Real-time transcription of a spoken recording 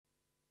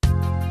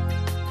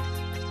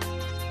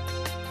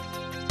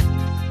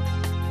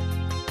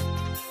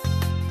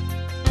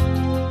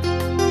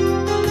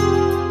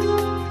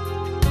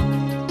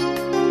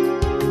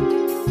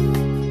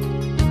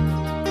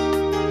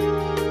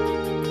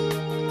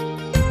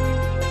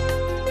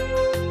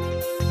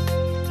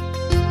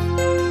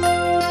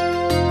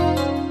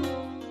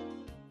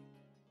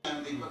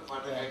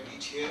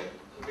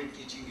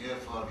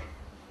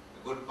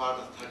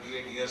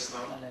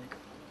from.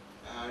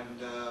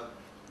 And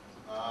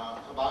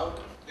about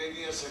 10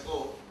 years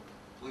ago,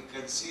 we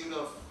conceived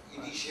of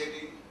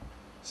initiating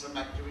some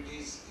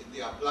activities in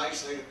the applied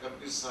side of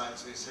computer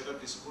science. We set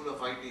up the School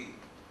of IT,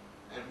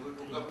 and we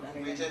took up two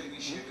major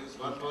initiatives.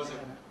 One was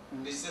a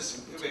business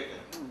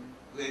incubator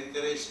to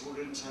encourage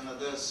students and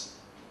others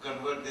to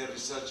convert their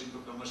research into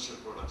commercial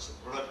products, so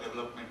product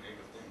development kind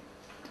of thing.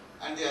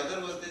 And the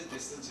other was this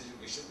distance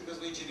education, because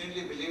we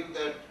genuinely believe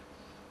that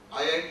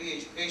IIT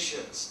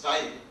education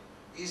style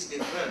is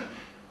different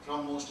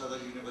from most other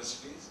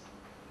universities,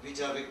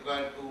 which are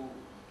required to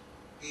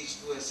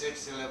teach to a set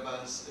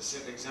syllabus, a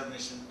set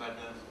examination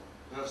pattern.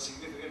 We have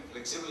significant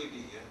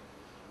flexibility here.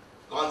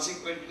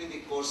 Consequently, the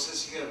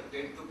courses here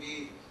tend to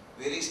be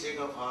very state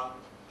of art.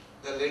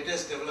 The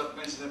latest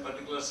developments in a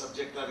particular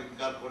subject are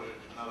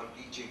incorporated in our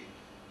teaching.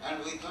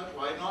 And we thought,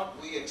 why not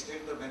we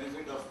extend the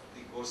benefit of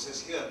the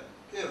courses here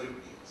to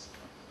everybody else.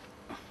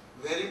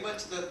 Very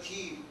much the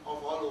theme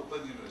of all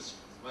open universities.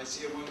 My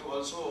CMOU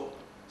also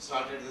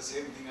started the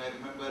same thing. I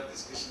remember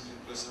discussions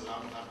with Professor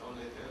Ramanathan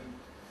later.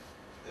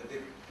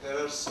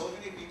 There are so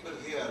many people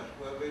here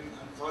who have been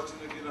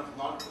unfortunate enough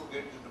not to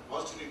get an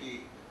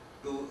opportunity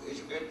to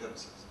educate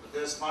themselves. But they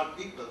are smart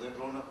people, they are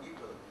grown-up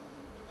people.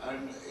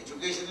 And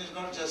education is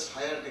not just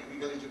higher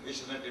technical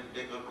education at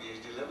MTech or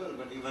PhD level,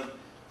 but even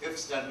 5th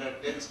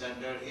standard, 10th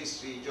standard,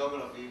 history,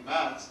 geography,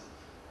 maths.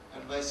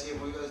 And my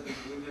CMOU has been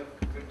doing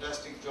a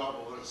fantastic job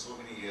over so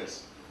many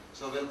years.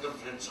 So welcome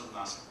friends from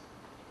NASA.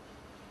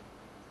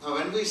 Now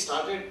when we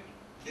started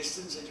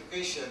distance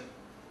education,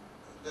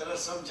 there are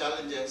some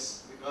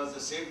challenges because the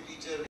same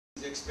teacher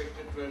is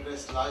expected to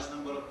address large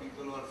number of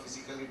people who are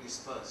physically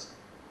dispersed.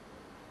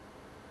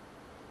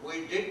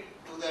 We did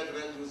do that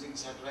well using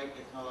satellite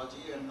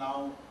technology, and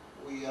now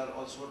we are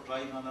also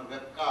trying on a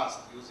webcast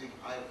using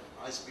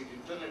high-speed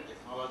internet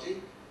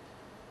technology.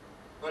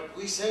 But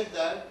we said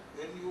that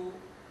when you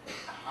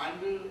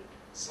handle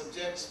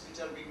subjects which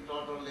are being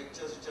taught or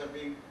lectures which are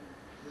being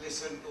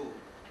listened to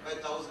by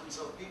thousands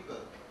of people,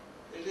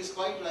 it is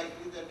quite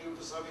likely that due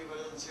to some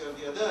emergency or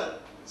the other,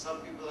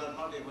 some people are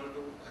not able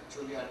to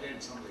actually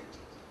attend some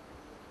lectures.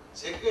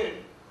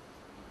 Second,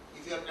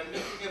 if you are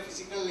conducting a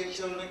physical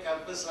lecture on a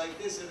campus like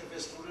this, and if a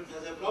student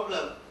has a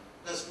problem,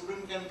 the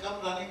student can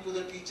come running to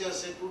the teacher,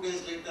 say 2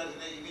 days later in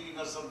the evening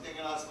or something,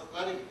 and ask for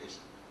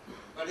clarification.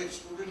 But if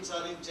students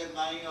are in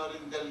Chennai or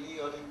in Delhi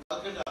or in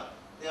Calcutta,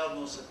 they have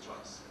no such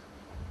choice.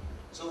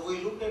 So we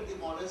looked at the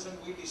models and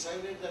we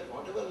decided that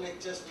whatever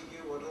lectures we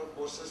give, whatever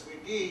courses we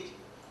teach,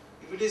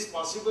 if it is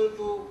possible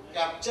to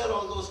capture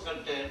all those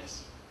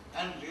contents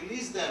and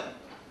release them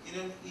in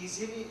an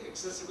easily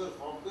accessible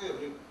form to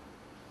everyone.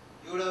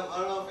 You would have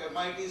heard of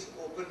MIT's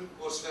Open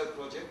Courseware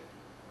project,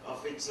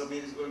 of which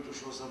Samir is going to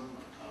show some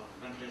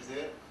contents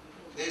there.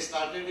 They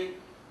started it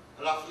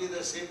roughly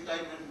the same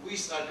time when we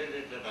started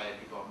it at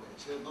IIT Bombay.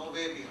 So no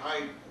way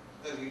behind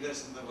the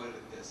leaders in the world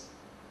in this.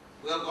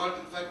 We have gone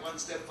in fact one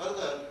step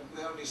further, and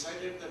we have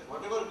decided that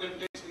whatever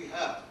contents we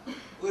have,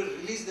 we will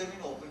release them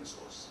in open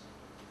source.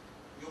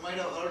 You might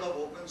have heard of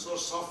open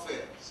source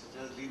software,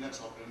 such as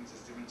Linux operating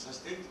system and such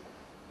things,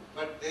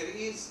 but there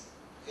is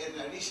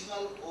an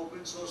additional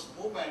open source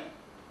movement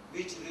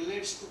which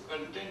relates to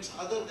contents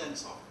other than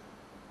software.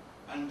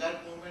 And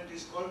that movement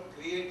is called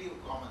Creative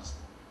Commons.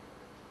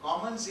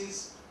 Commons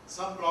is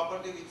some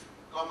property which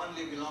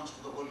commonly belongs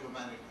to the whole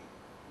humanity.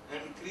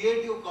 And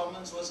Creative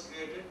Commons was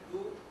created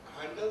to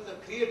handle the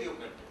creative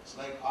contents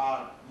like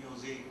art,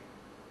 music,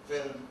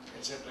 film,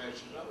 etc.,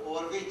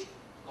 over which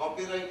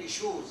copyright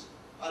issues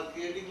are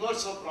creating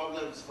lots of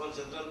problems for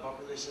general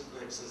population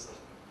to access them.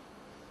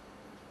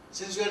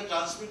 Since we are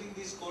transmitting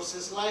these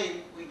courses live,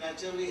 we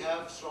naturally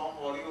have strong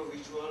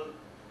audio-visual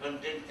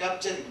content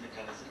capturing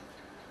mechanism.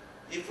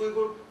 If we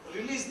could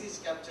release these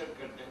captured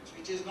contents,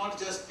 which is not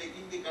just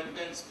taking the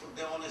contents, put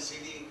them on a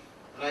CD,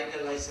 write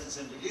a license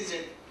and release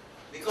it,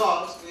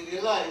 because we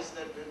realize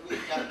that when we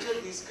capture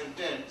these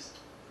contents,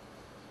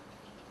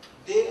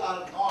 they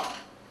are not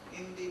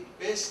in the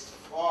best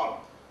form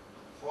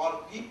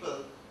for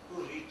people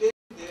to retain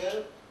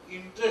their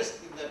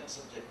interest in that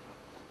subject.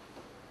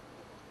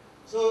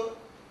 So,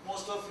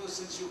 most of you,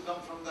 since you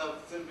come from the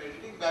film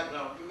editing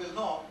background, you will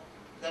know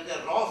that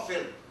a raw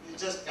film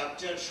is just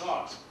captured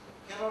shots,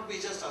 cannot be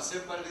just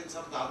assembled in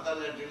some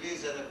dandal and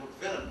released as a good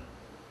film.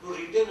 To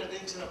retain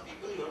attention of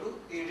people, you have to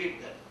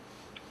edit that.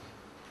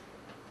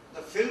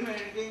 The film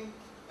editing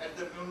at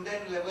the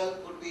mundane level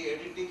could be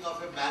editing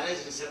of a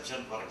marriage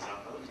reception, for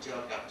example, which you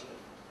have captured.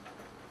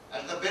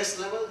 At the best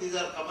level, these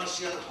are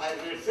commercial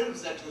high-grade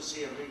films that you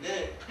see every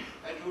day,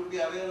 and you would be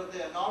aware of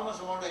the enormous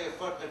amount of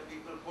effort that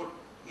people put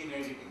in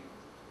editing.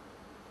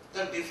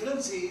 The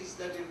difference is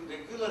that in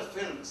regular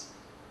films,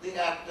 the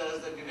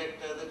actors, the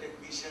director, the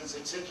technicians,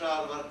 etc.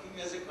 are working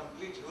as a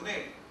complete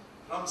unit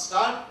from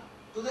start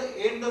to the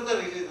end of the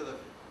release of the film.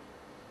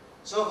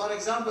 So, for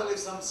example, if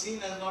some scene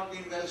has not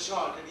been well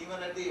shot, and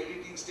even at the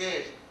editing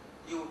stage,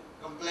 you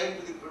complain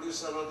to the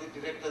producer or the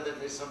director that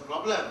there is some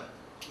problem,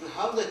 you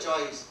have the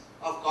choice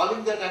of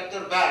calling that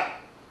actor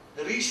back,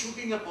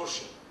 reshooting a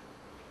portion,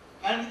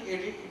 and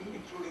including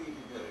it in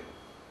your edit.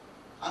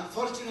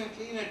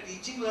 Unfortunately, in a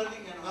teaching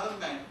learning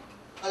environment,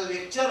 a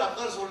lecture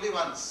occurs only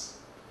once.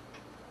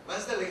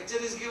 Once the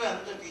lecture is given,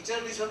 the teacher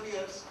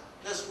disappears,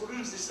 the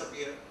students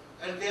disappear,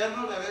 and they are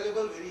not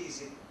available very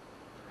easily.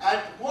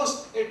 At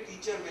most, a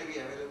teacher may be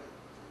available,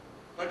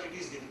 but it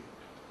is difficult.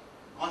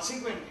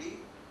 Consequently,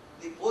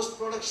 the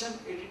post-production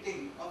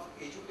editing of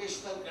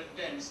educational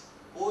contents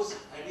pose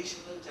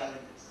additional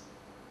challenges.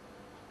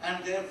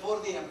 And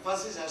therefore, the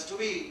emphasis has to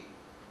be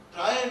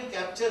try and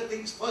capture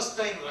things first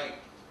time right.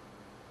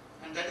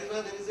 And that is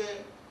why there is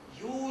a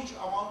huge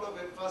amount of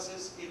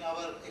emphasis in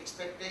our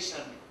expectation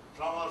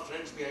from our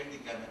friends behind the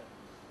camera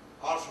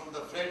or from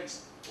the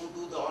friends who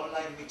do the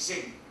online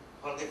mixing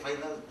for the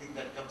final thing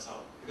that comes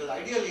out. Because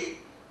ideally,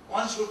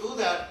 once you do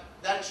that,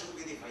 that should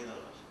be the final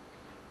version.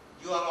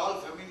 You are all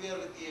familiar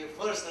with the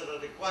efforts that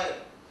are required.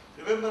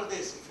 Remember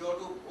this, if you have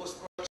to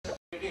post-production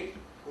edit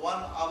 1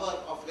 hour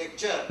of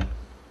lecture,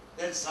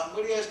 then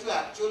somebody has to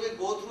actually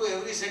go through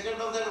every second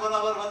of that 1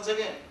 hour once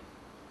again.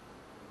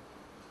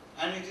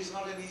 And it is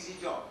not an easy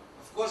job.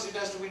 Of course, it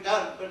has to be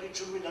done, but it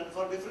should be done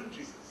for different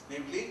reasons,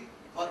 namely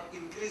for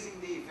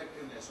increasing the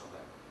effectiveness of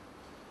that.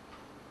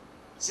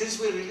 Since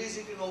we release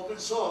it in open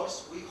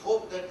source, we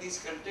hope that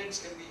these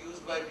contents can be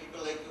used by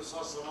people like you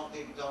saw some of the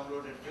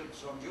downloaded films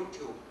from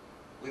YouTube.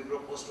 We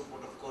propose to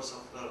put, of course,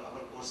 our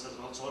courses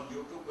also on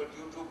YouTube, but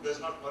YouTube does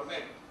not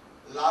permit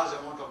large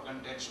amount of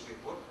contents to be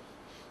put.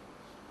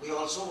 We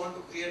also want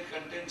to create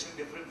contents in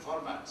different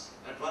formats.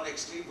 At one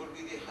extreme would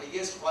be the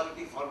highest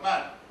quality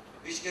format,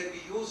 which can be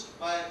used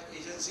by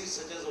agencies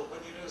such as Open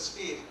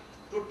University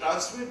to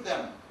transmit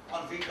them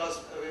on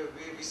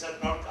VSAT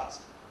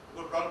broadcast.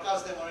 We would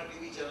broadcast them on a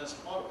TV channel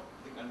tomorrow,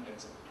 the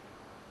contents.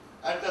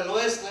 At the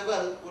lowest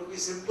level would be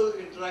simple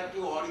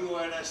interactive audio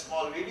and a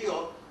small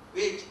video,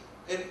 which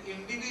an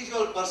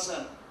individual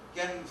person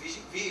can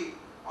view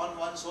on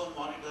one's own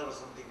monitor or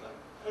something like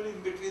that. And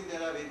in between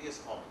there are various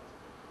formats.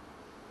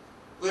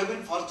 We have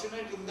been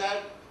fortunate in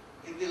that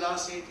in the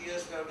last 8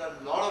 years we have done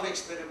a lot of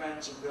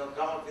experiments and we have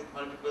come up with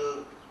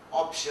multiple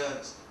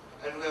options,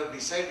 and we have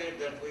decided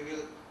that we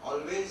will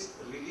always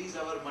release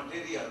our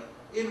material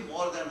in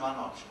more than one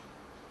option.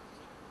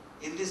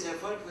 In this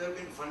effort we have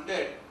been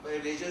funded by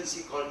an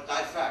agency called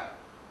TIFAC,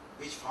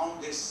 which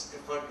found this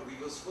effort to be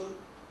useful,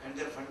 and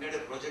they funded a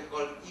project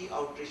called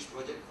e-outreach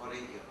project for a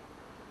year.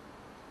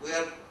 We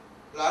are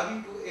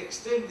planning to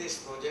extend this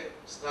project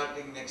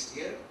starting next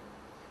year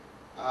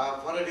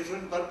for a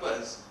different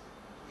purpose.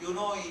 You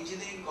know,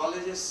 engineering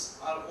colleges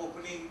are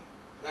opening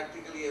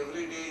practically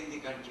every day in the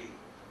country.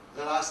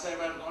 The last time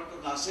I had gone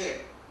to Nasik,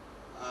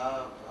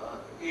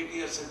 8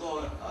 years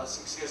ago,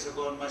 6 years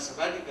ago on my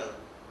sabbatical,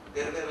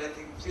 there were I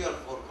think 3 or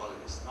 4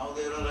 colleges. Now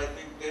there are I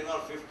think 10 or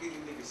 15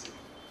 in the vicinity.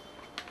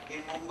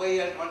 In Mumbai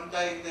at one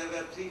time there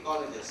were 3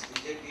 colleges,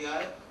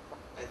 VJTI,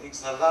 I think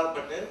Sardar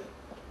Patel,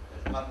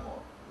 and one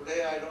more.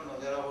 Today I don't know,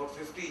 there are about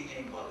 50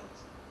 engineering colleges.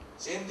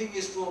 Same thing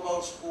is true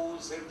about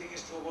schools, same thing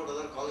is true about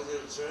other colleges,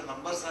 so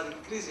numbers are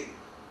increasing.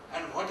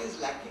 And what is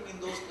lacking in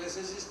those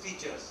places is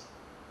teachers.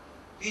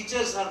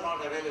 Teachers are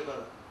not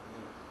available.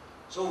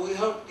 So we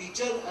have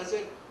teacher as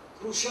a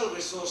crucial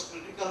resource,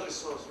 critical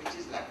resource, which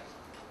is lacking.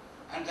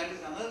 And that is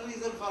another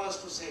reason for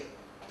us to say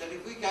that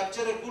if we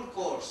capture a good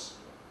course,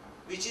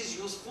 which is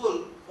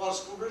useful for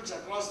students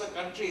across the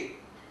country,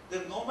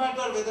 then no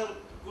matter whether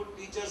good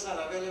teachers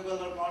are available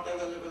or not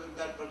available in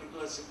that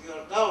particular city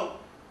or town,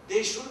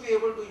 they should be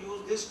able to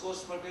use this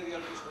course material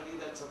to study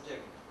that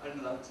subject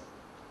and learn something.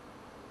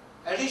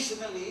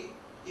 Additionally,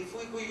 if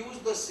we could use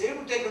the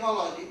same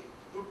technology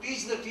to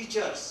teach the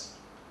teachers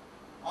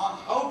on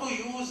how to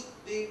use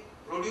the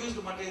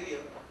produced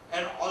material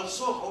and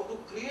also how to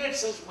create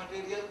such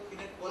material in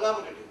a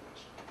collaborative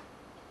fashion.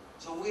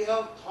 So we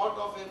have thought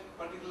of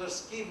a particular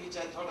scheme which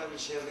I thought I will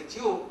share with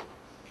you,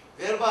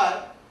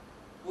 whereby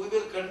we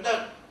will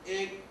conduct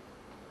a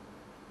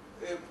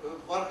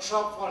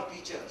workshop for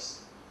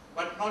teachers,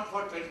 but not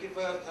for 25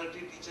 or 30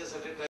 teachers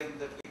at a time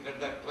that we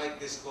conduct like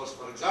this course,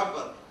 for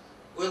example.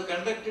 We will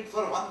conduct it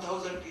for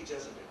 1,000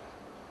 teachers at a time.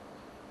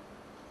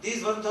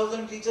 These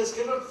 1,000 teachers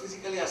cannot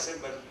physically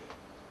assemble here.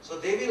 So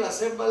they will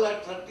assemble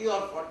at 30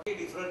 or 40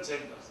 different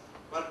centers.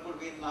 One could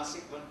be in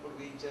Nasik, one could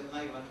be in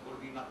Chennai, one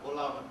could be in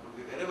Akola, one could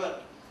be wherever.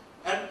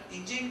 And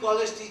engineering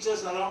college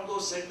teachers around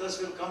those centers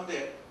will come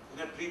there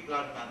in a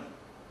pre-planned manner.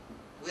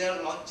 We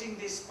are launching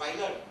this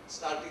pilot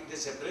starting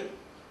this April.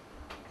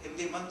 In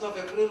the month of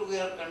April, we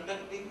are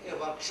conducting a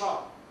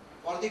workshop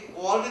for the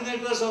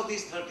coordinators of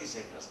these 30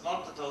 centers,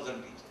 not the 1,000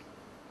 teachers.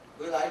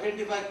 We will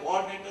identify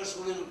coordinators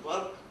who will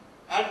work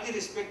at the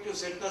respective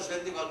centers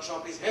when the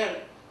workshop is held,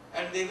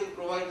 and they will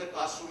provide the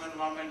classroom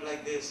environment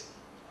like this,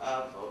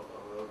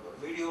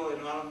 video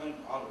environment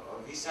or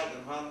VSAT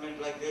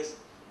environment like this,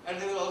 and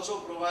they will also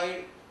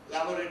provide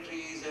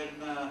laboratories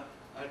and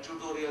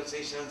tutorial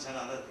sessions and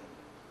other things.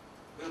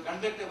 We will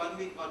conduct a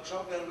one-week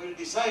workshop where we will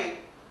decide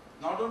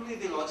not only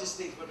the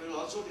logistics, but we will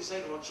also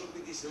decide what should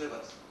be the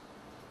syllabus.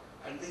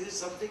 And this is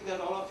something that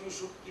all of you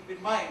should keep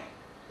in mind,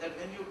 that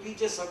when you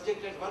teach a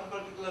subject at one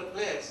particular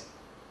place,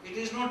 it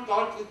is not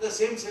taught with the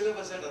same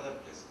syllabus at other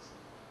places.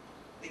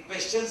 The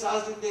questions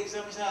asked in the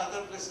examination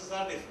other places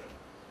are different.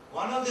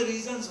 One of the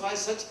reasons why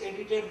such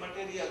edited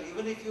material,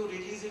 even if you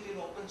release it in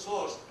open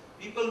source,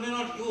 people may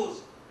not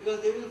use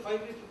because they will find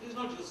it is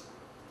not useful.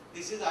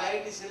 This is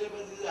IIT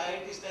syllabus, this is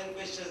IIT style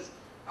questions.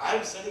 I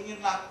am studying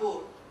in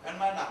Nagpur and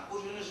my Nagpur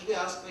University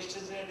asks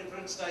questions in a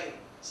different style.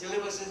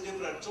 Syllabus is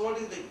different. So what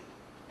is the?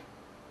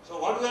 So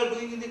what we are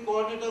doing in the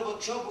coordinator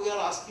workshop, we are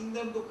asking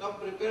them to come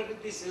prepared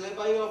with the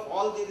syllabi of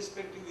all the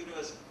respective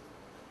universities.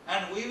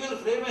 And we will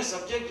frame a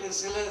subject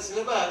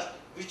syllabus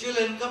which will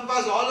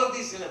encompass all of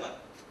these syllabi.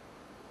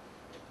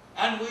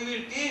 And we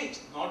will teach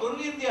not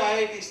only in the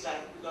IIT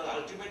style, because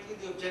ultimately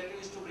the objective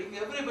is to bring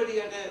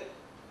everybody at a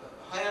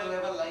higher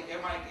level like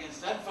MIT and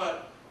Stanford,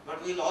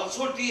 but we will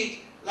also teach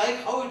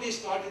like how it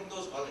is taught in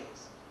those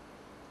colleges.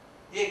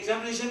 The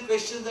examination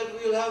questions that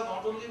we will have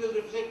not only will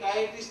reflect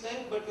IIT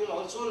style, but will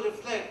also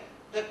reflect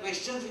the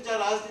questions which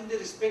are asked in the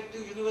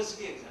respective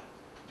university exam,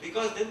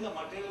 because then the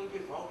material will be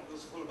found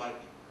useful by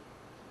people.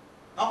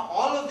 Now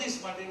all of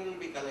this material will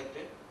be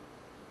collected.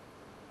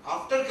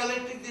 After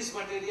collecting this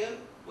material,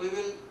 we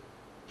will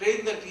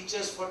train the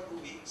teachers for 2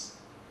 weeks,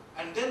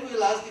 and then we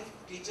will ask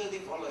the teacher the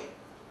following.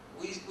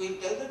 We will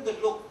tell them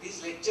that look,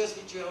 these lectures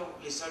which you have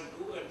listened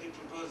to and the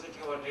tutorials that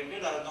you have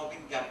attended are now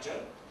been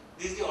captured.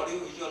 This is the audio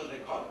visual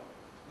record.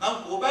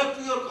 Now go back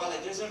to your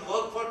colleges and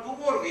work for 2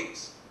 more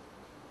weeks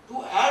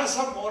to add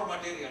some more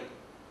material.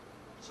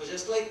 So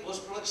just like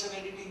post-production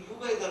editing you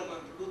guys are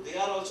going to do, they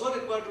are also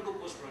required to do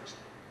post-production.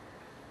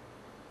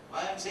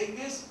 Why I am saying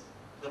this?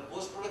 The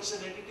post-production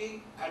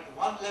editing at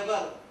one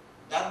level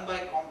done by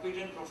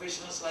competent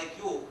professionals like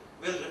you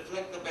will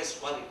reflect the best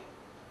quality.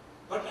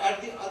 But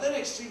at the other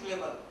extreme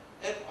level,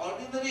 an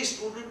ordinary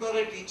student or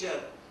a teacher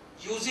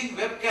using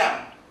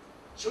webcam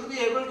should be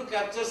able to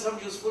capture some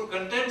useful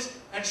contents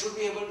and should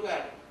be able to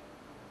add it.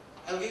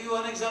 I'll give you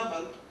one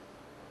example.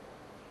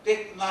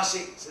 Take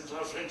Nashik, since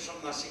our friends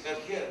from Nashik are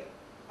here.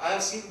 I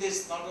have seen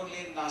this not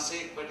only in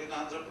Nashik but in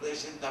Andhra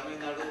Pradesh, in Tamil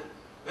Nadu.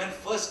 When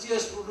first year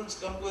students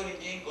come to an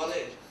engineering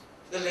college,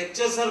 the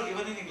lectures are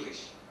given in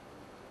English.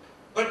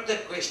 But the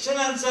question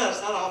answers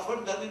are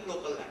often done in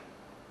local language.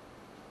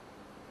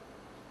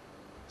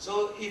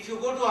 So if you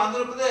go to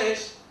Andhra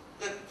Pradesh,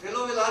 the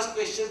fellow will ask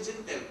questions in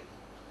Telugu.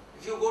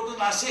 If you go to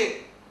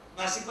Nashik,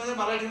 Nashik मध्ये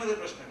मराठी मध्ये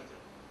प्रश्न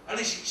विचारतात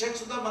आणि शिक्षक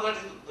सुद्धा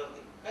मराठीत उत्तर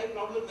देतात. काही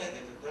प्रॉब्लेम नाही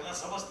देतात, त्यांना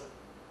समजतं.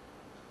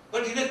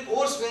 But in a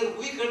course where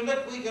we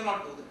conduct, we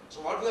cannot do that.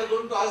 So what we are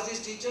going to ask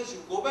these teachers,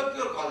 you go back to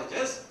your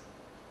colleges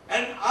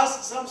and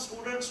ask some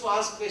students to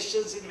ask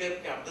questions in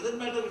webcam. Doesn't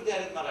matter if they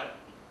are in Marathi.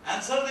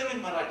 Answer them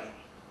in Marathi.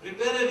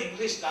 Prepare an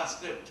English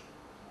transcript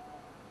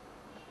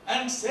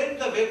and send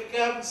the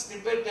webcam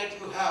snippet that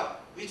you have,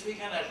 which we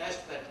can attach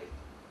to that link.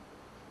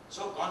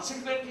 So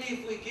consequently,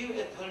 if we give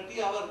a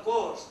 30-hour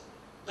course,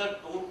 the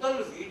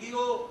total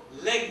video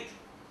length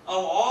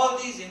of all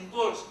these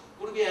inputs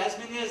could be as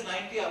many as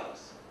 90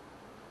 hours.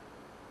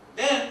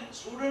 Then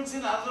students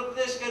in Andhra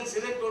Pradesh can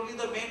select only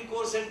the main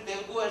course and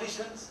Telugu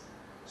additions.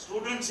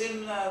 Students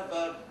in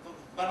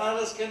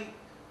Banaras can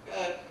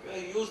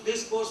use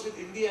this course with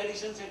Hindi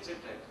additions, etc.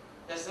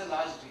 That's a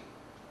large deal.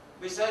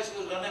 Besides,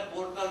 we will run a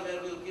portal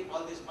where we will keep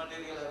all this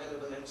material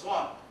available and so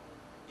on.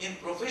 In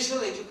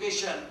professional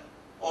education,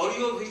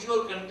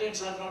 audio-visual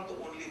contents are not the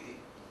only thing.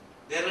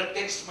 There are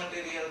text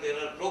material, there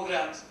are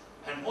programs,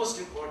 and most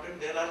important,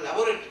 there are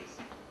laboratories.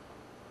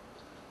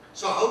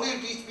 So how do you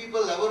teach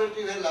people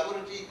laboratory where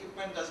laboratory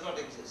equipment does not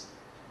exist?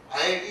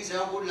 IITs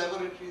have good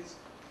laboratories.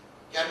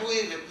 Can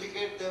we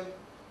replicate them?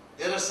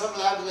 There are some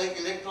labs like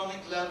electronic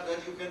lab where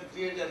you can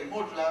create a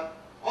remote lab.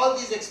 All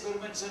these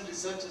experiments and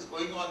research is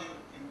going on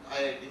in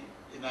IIT,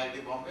 in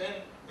IIT Bombay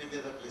and many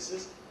other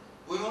places.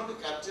 We want to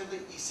capture the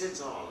essence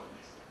of all of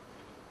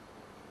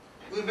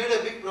this. We made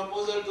a big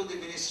proposal to the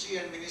ministry,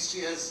 and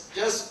ministry has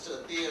just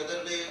the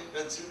other day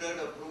considered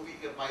approving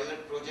a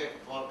pilot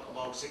project for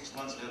about 6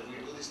 months where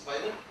we do this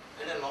pilot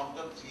and a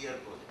long-term 3-year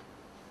project.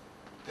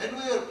 When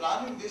we were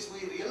planning this,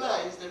 we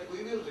realized that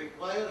we will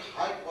require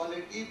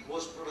high-quality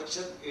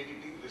post-production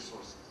editing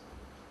resources.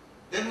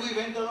 Then we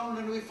went around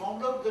and we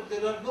found out that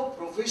there are no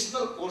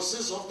professional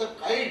courses of the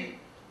kind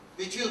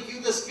which will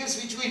give the skills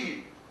which we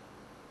need.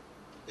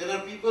 There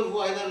are people who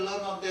either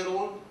learn on their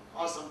own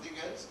or something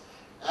else.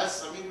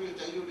 As Samir will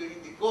tell you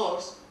during the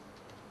course,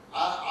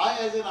 I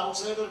as an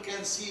outsider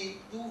can see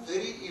 2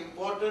 very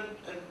important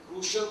and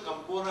crucial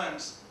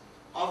components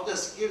of the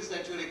skills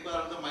that you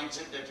require, the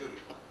mindset that you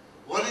require.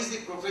 One is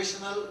the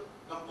professional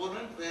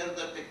component where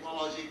the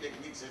technology,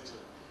 techniques, etc.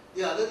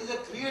 The other is a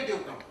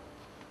creative component,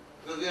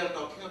 because we are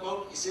talking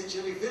about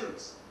essentially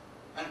films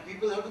and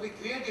people have to be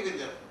creative in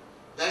their film.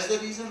 That's the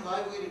reason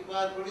why we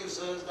require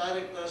producers,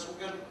 directors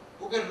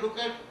who can look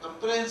at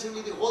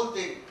comprehensively the whole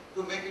thing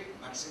to make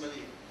it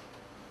maximally.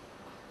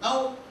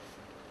 Now,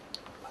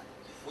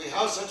 if we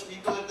have such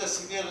people at the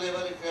senior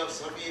level, if we have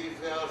Samir,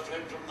 if we have a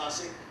friend from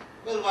Nashik,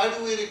 well, why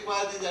do we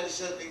require these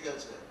additional things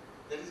elsewhere?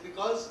 That is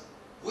because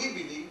we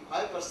believe,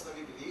 I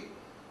personally believe,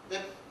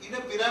 that in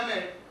a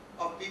pyramid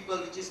of people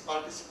which is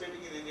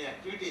participating in any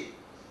activity,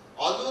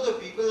 although the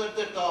people at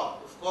the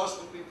top, of course,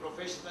 will be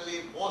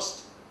professionally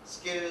most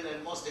skilled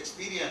and most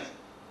experienced.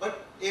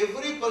 But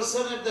every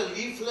person at the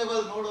leaf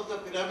level node of the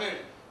pyramid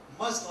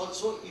must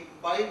also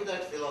imbibe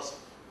that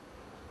philosophy.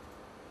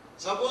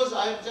 Suppose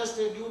I am just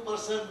a new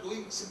person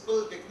doing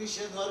simple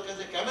technician work as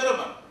a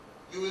cameraman.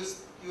 You will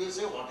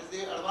say, what is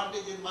the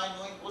advantage in my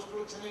knowing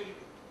post-production editing?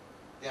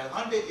 The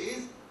advantage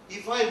is,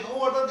 if I know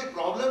what are the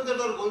problems that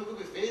are going to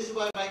be faced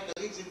by my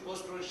colleagues in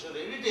post-production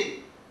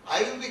editing,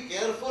 I will be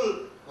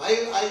careful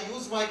while I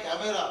use my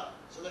camera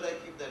so that I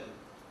keep that in.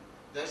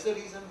 That's the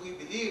reason we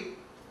believe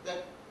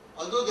that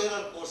although there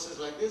are courses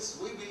like this,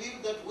 we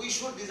believe that we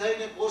should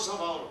design a course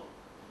of our own,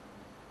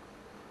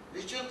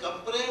 which will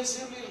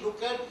comprehensively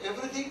look at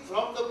everything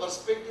from the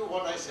perspective of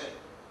what I said,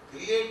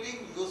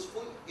 creating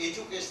useful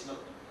educational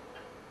content.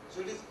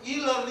 So it is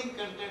e-learning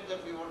content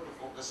that we want to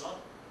focus on.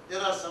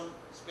 There are some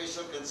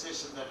special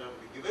concessions that have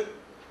to be given,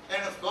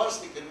 and of course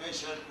the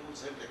conventional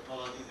tools and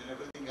technologies and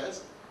everything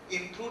else,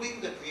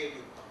 including the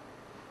creative part.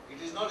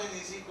 It is not an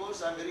easy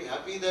course. I am very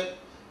happy that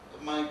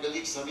my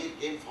colleague Samir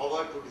came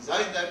forward to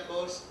design that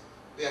course.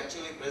 We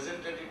actually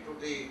presented it to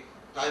the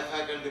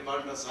TIFAC and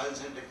Department of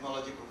Science and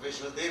Technology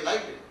professionals. They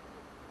liked it.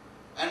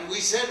 And we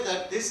said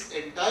that this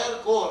entire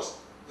course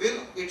will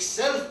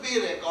itself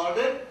be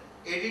recorded,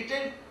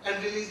 edited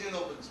and released in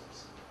open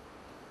source.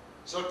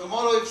 So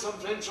tomorrow if some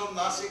friends from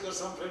Nasik or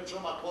some friends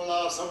from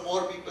Akola or some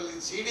more people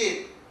in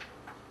CD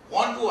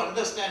want to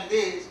understand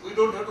this, we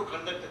don't have to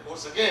conduct a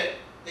course again.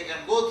 They can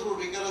go through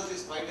rigorous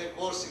this 5-day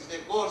course, 6-day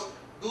course,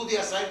 do the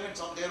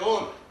assignments on their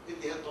own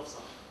with the help of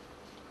someone.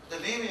 The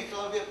name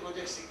Eklavya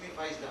project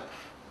signifies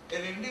that.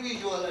 An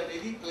individual at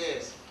any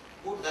place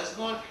who does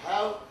not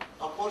have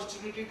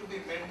opportunity to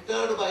be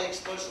mentored by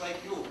experts like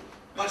you,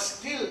 but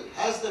still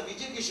has the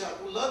vijikisha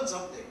to learn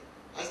something,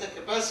 has the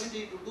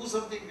capacity to do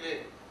something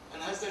great,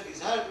 and has the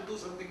desire to do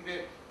something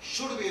great,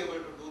 should be able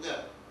to do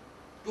that.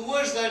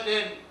 Towards that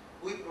end,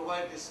 we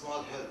provide this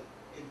small help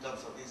in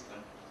terms of these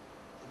countries.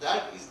 So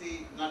that is the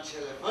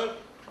nutshell effort.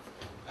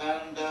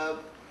 And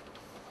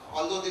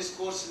although this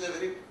course is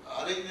arranged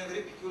in a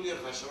very peculiar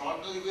fashion,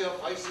 ordinarily we have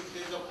 5-6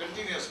 days of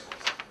continuous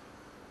course.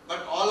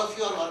 But all of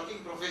you are working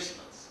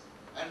professionals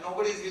and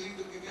nobody is willing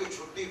to give you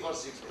chutti for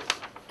 6 days.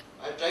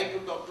 I tried to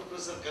talk to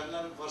Professor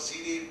Kannan for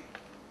CD.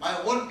 My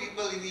own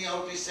people in the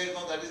outreach said,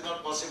 no, that is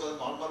not possible.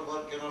 Normal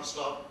work cannot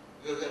stop.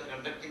 We are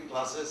conducting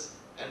classes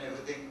and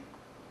everything.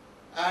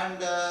 And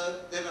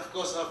then of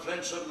course our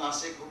friends from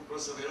Nasik, whom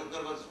Professor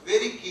Velukar was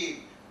very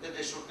keen that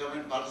they should come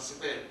and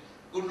participate,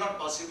 could not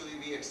possibly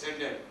be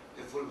extended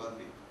a full 1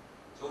 week.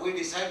 So we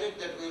decided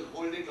that we will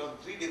hold it on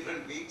 3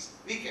 different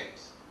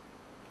weekends.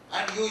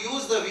 And you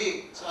use the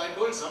week. So I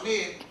told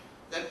Samir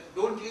that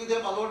don't leave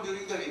them alone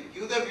during the week.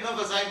 Give them enough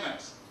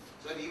assignments.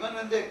 So even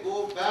when they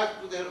go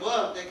back to their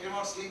work, they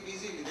cannot sleep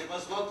easily. They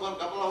must work for a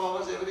couple of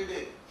hours every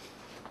day.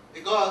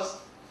 Because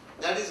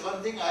that is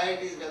one thing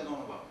IIT is well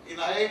known about. In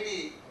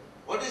IIT,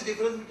 what is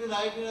difference between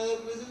IIT and other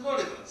places? No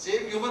difference.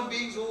 Same human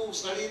beings who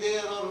study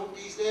there or who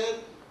teach there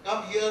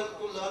come here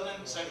to learn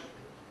and study.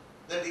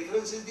 The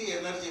difference is the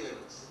energy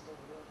levels.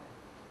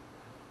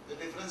 The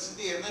difference is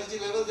the energy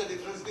level, the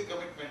difference is the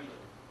commitment level.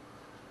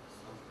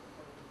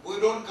 We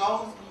don't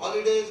count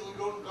holidays, we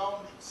don't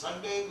count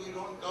Sundays, we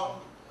don't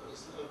count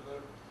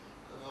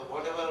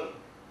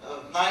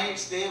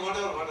nights, day,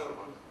 whatever.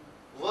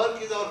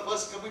 Work is our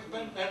first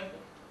commitment, and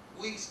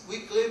we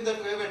claim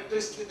that we have a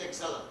tryst with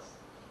excellence.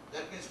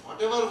 That means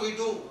whatever we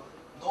do,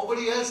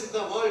 nobody else in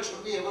the world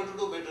should be able to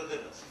do better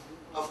than us.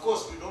 Of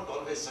course, we don't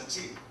always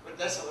succeed, but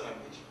that's our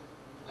ambition.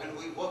 And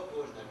we work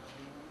towards that.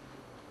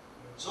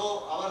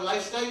 So our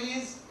lifestyle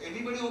is,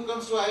 anybody who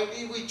comes to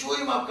IIT, we chew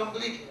him up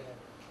completely.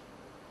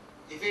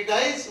 If he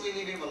dies, we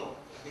leave him alone.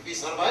 If he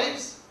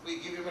survives, we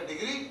give him a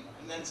degree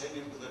and then send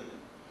him to the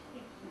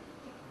realm.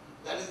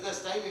 That is the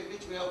style in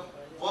which we have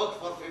worked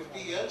for 50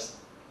 years.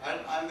 And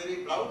I am very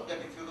proud that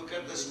if you look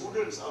at the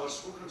students, our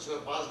students who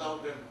have passed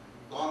out and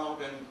gone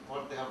out and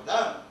what they have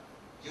done,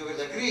 you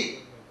will agree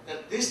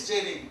that this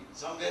training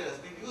somewhere has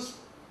been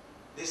useful,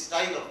 this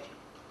style of training.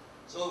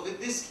 So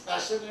with this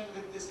passion and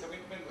with this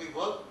commitment we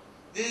work.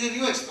 This is a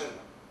new experiment.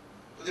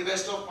 To the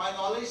best of my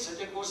knowledge,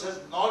 such a course has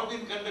not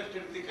been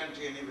conducted in the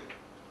country anywhere.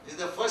 This is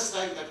the first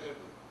time that we are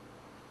doing.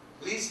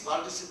 Please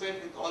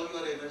participate with all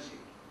your energy.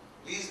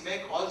 Please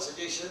make all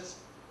suggestions.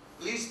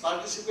 Please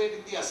participate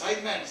in the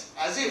assignments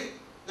as if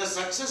the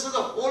success of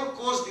the whole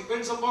course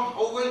depends upon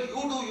how well you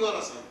do your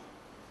assignment.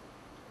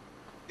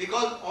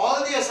 Because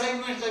all the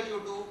assignments that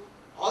you do,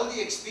 all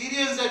the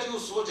experience that you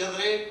so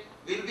generate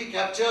will be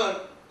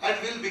captured and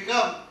will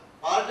become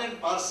part and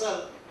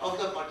parcel of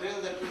the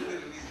material that will be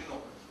released in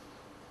open.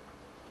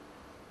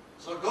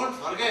 So don't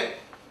forget,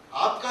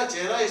 आपका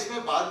चेहरा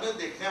इसमें बाद में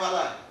देखने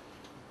वाला है.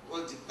 वो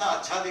जितना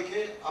अच्छा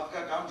दिखे,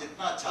 आपका काम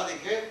जितना अच्छा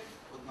दिखे,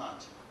 उतना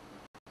अच्छा.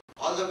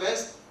 All the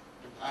best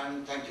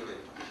and thank you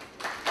very much.